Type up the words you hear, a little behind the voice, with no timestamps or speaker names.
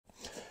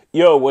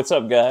Yo, what's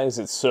up guys?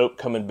 It's Soap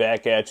coming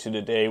back at you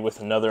today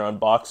with another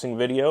unboxing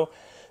video.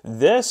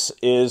 This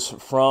is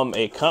from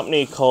a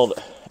company called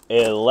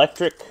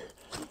Electric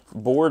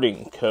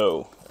Boarding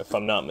Co., if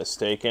I'm not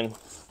mistaken.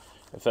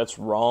 If that's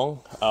wrong,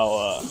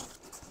 I'll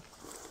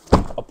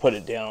put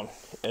it down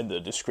in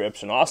the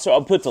description. Also,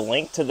 I'll put the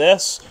link to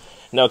this.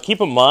 Now keep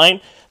in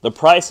mind, the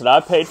price that I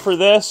paid for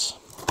this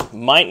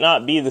might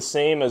not be the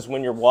same as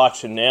when you're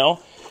watching now.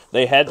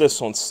 They had this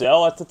on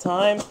sale at the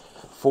time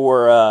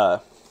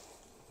for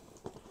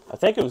I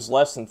think it was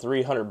less than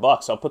 300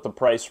 bucks. I'll put the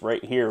price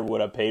right here,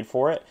 what I paid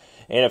for it.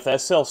 And if that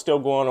sale's still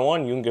going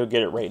on, you can go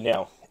get it right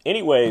now.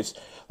 Anyways,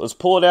 let's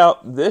pull it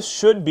out. This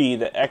should be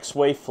the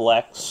Exway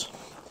Flex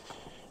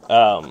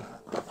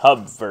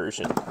hub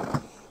version.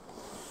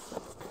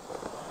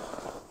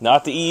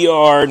 Not the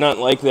ER,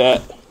 nothing like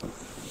that.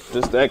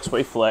 Just the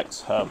Exway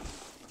Flex hub.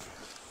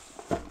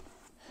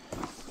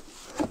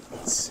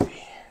 Let's see.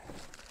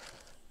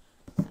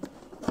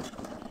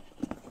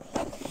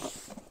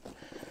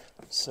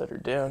 Set her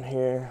down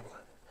here.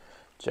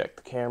 Check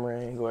the camera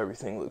angle.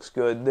 Everything looks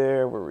good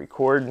there. We're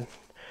recording.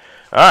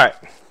 Alright.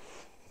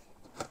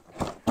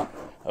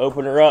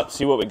 Open her up,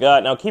 see what we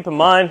got. Now keep in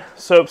mind,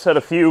 Soap's had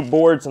a few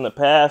boards in the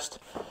past.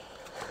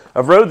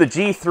 I've rode the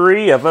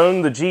G3, I've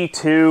owned the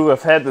G2,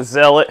 I've had the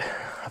Zealot,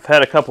 I've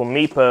had a couple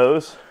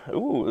Meepos.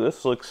 Ooh,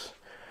 this looks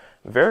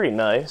very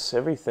nice.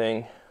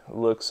 Everything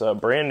looks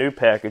brand new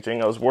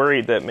packaging. I was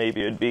worried that maybe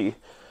it'd be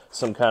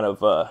some kind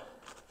of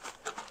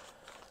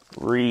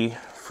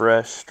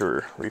refreshed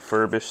or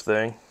refurbished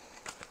thing.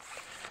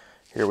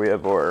 Here we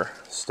have our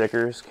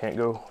stickers. Can't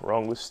go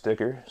wrong with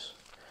stickers.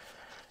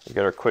 We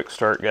got our quick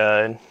start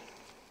guide.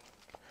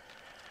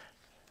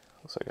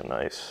 Looks like a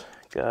nice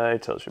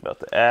guide. Tells you about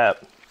the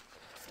app.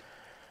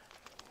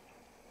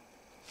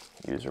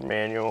 User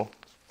manual.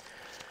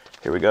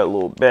 Here we got a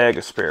little bag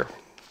of spare,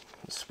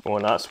 well,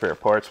 not spare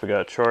parts. We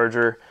got a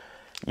charger,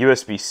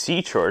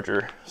 USB-C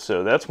charger.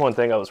 So that's one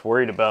thing I was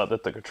worried about,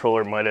 that the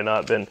controller might have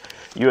not been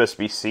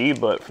USB-C,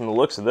 but from the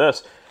looks of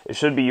this, it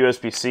should be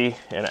USB-C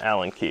and an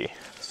Allen key.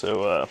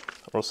 So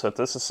we'll set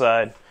this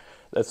aside.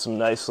 That's some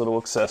nice little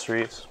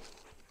accessories.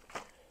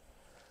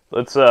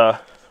 Let's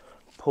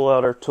pull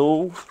out our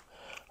tool,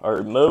 our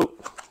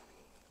remote,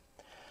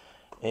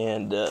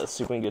 and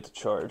see if we can get the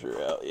charger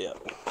out. Yep.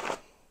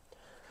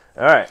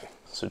 All right,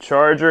 so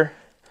charger.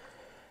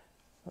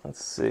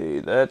 Let's see,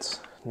 that's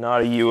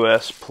not a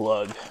US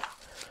plug.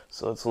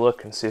 So let's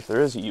look and see if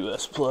there is a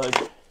US plug.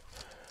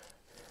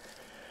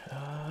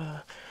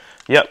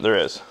 Yep, there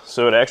is.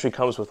 So it actually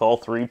comes with all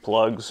three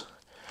plugs.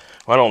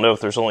 Well, I don't know if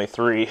there's only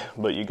three,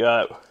 but you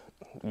got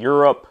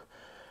Europe,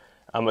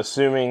 I'm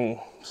assuming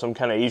some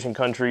kind of Asian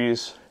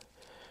countries,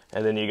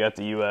 and then you got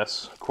the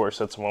US. Of course,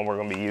 that's the one we're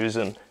going to be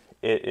using.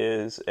 It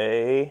is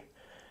a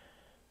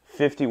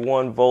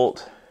 51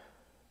 volt,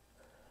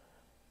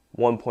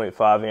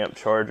 1.5 amp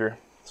charger.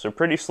 So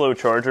pretty slow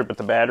charger, but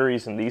the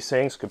batteries in these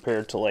things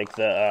compared to like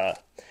the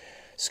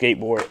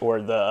skateboard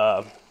or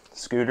the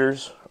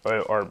scooters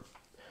are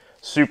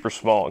super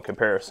small in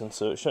comparison,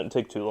 so it shouldn't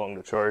take too long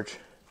to charge.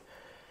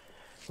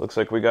 Looks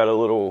like we got a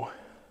little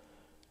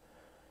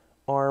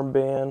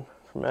armband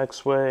from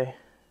Exway.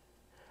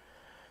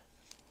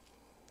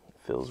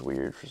 Feels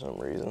weird for some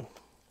reason.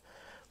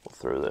 We'll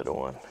throw that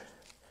on.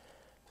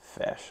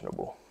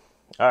 Fashionable.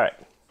 Alright.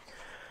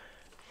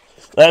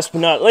 Last but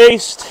not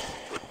least,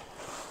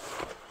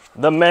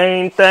 the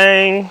main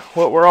thing,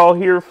 what we're all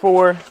here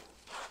for.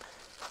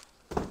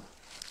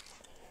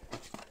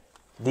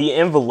 The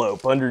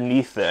envelope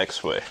underneath the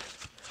Exway.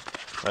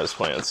 I was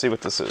playing. Let's see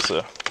what this is.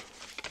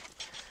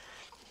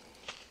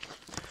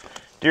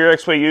 Dear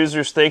Exway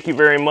users, thank you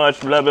very much.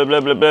 Blah, blah,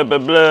 blah, blah, blah, blah,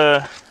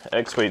 blah.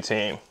 Exway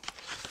team.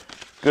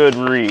 Good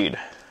read.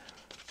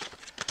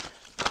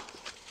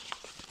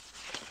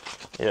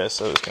 Yes,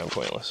 that was kind of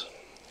pointless.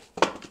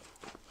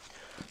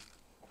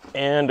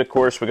 And of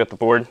course, we got the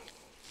board.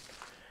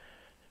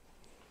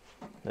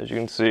 As you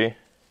can see,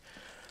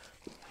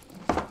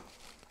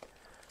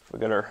 we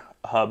got our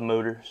hub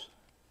motors.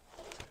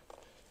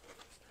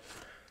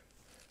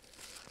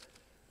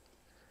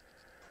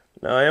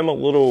 Now I am a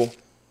little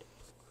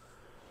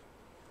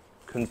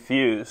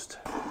confused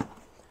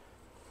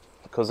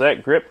because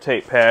that grip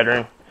tape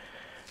pattern,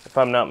 if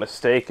I'm not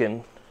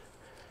mistaken,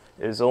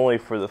 is only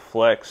for the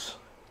Flex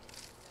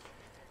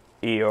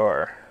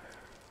ER.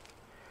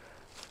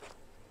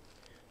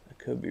 I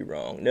could be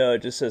wrong. No,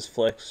 it just says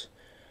Flex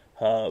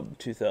Hub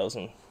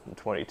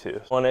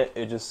 2022. On it,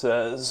 it just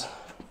says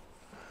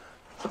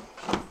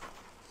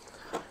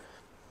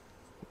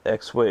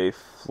Exway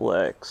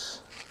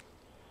Flex.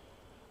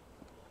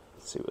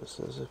 Let's see what it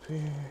says up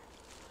here.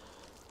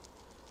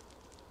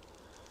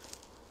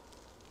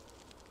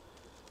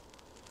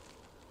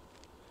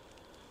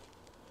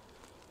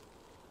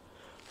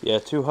 Yeah,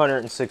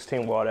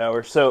 216 watt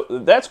hours. So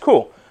that's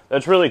cool.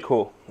 That's really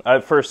cool.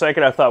 For a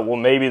second I thought, well,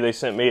 maybe they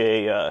sent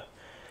me a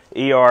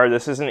ER.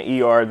 This isn't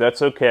an ER.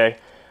 That's okay.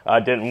 I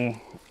didn't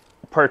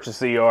purchase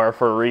the ER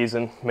for a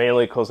reason,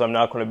 mainly because I'm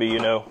not going to be, you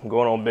know,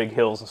 going on big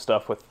hills and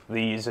stuff with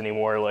these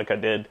anymore like I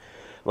did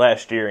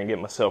last year and get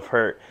myself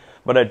hurt.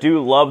 But I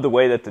do love the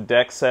way that the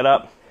deck's set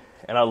up,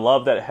 and I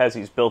love that it has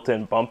these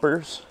built-in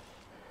bumpers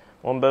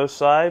on both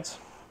sides.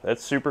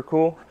 That's super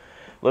cool.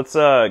 Let's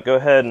go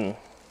ahead and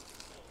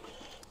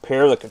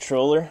pair the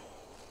controller.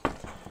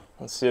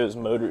 Let's see those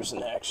motors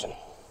in action.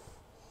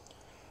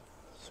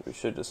 So we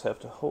should just have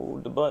to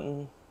hold the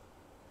button.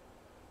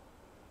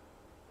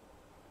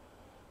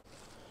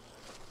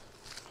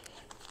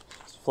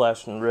 It's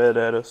flashing red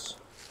at us.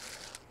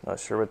 Not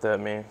sure what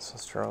that means.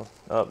 Let's try.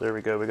 Oh, there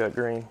we go. We got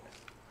green.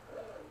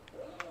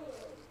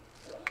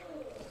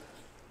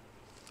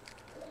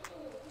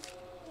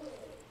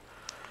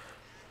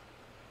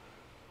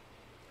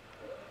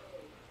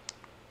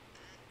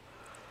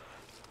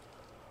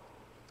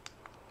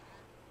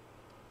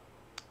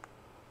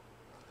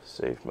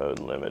 Safe mode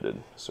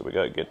limited. So we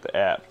got to get the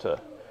app to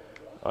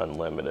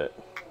unlimit it.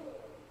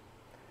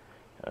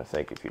 And I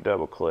think if you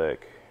double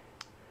click,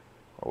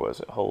 or was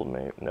it hold?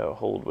 Maybe no,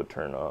 hold would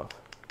turn off.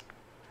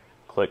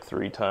 Click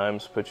 3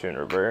 times, put you in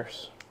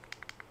reverse.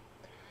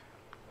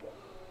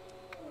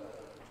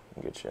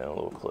 I'll get you in a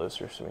little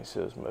closer so we can see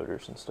those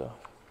motors and stuff.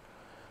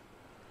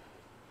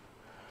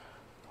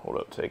 Hold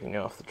up, taking you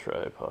off the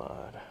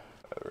tripod.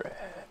 All right.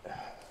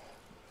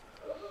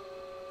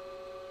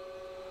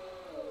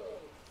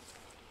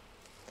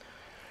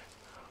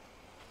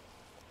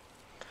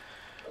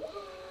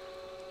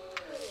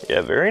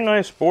 Yeah, very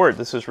nice board.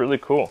 This is really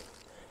cool.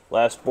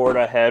 Last board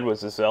I had was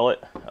the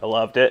Zealot. I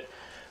loved it.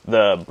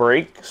 The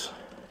brakes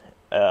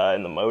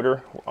and the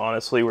motor,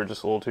 honestly, were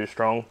just a little too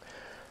strong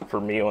for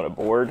me on a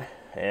board,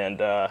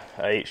 and I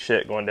ate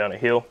shit going down a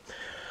hill.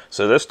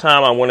 So this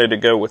time I wanted to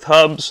go with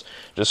hubs,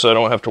 just so I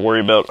don't have to worry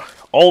about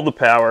all the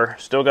power.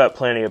 Still got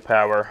plenty of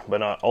power,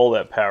 but not all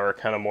that power.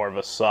 Kind of more of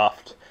a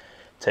soft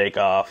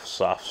takeoff,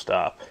 soft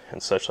stop,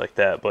 and such like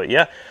that. But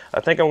yeah, I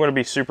think I'm going to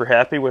be super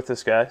happy with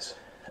this, guys.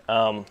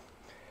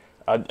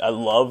 I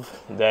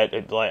love that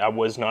it, like, I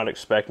was not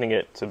expecting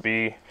it to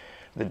be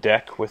the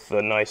deck with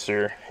the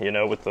nicer, you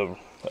know, with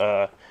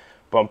the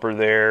bumper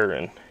there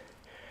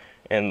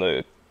and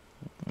the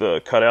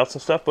cutouts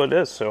and stuff, but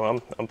it is,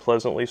 so I'm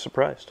pleasantly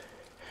surprised.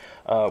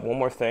 One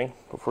more thing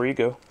before you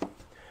go,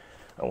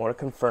 I want to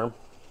confirm.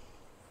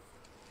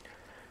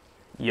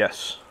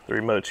 Yes, the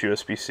remote's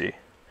USB-C.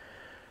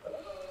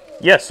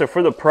 Yes, so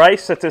for the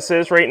price that this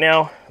is right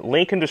now,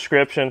 link in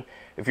description.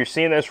 If you're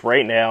seeing this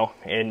right now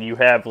and you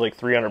have like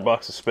 300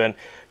 bucks to spend,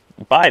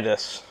 buy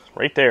this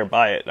right there,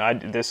 buy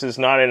it. This is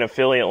not an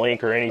affiliate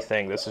link or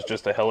anything. This is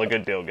just a hella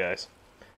good deal, guys.